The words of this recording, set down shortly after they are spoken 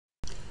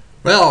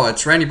Well,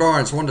 it's Randy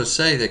Barnes. Wanted to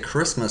say that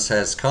Christmas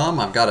has come.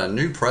 I've got a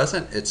new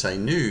present. It's a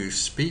new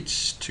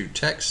speech to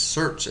text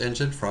search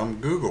engine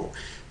from Google.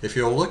 If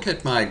you'll look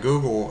at my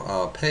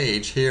Google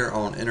page here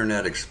on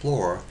Internet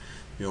Explorer,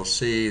 you'll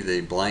see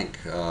the blank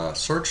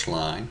search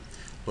line.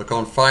 Look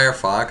on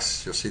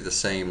Firefox, you'll see the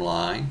same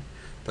line.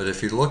 But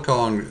if you look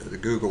on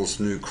Google's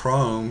new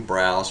Chrome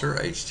browser,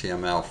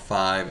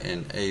 HTML5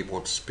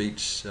 enabled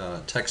speech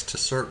text to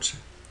search,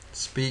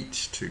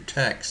 speech to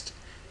text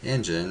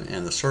engine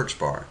in the search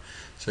bar.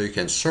 So you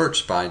can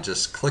search by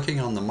just clicking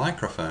on the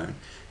microphone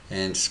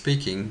and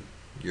speaking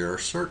your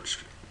search.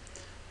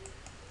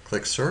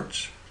 Click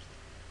search.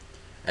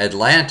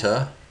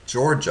 Atlanta,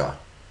 Georgia.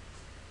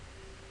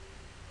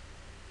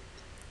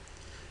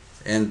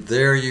 And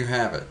there you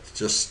have it.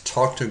 Just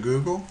talk to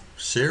Google.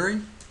 Siri,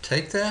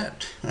 take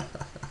that.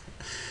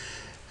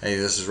 Hey,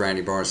 this is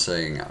Randy Barnes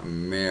saying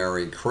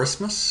Merry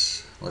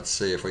Christmas. Let's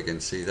see if we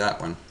can see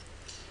that one.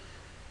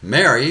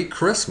 Merry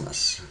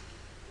Christmas.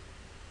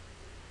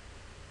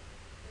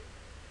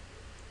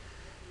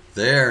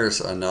 There's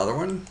another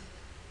one.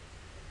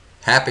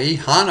 Happy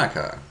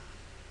Hanukkah.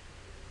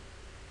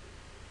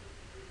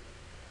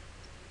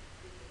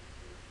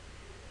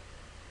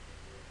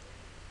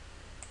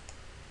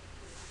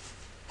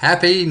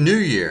 Happy New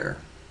Year.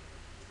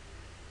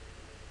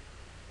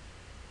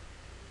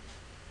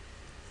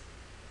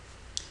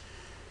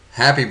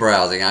 Happy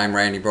browsing. I'm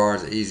Randy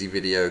Barnes, Easy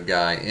Video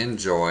Guy.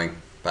 Enjoy.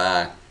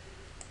 Bye.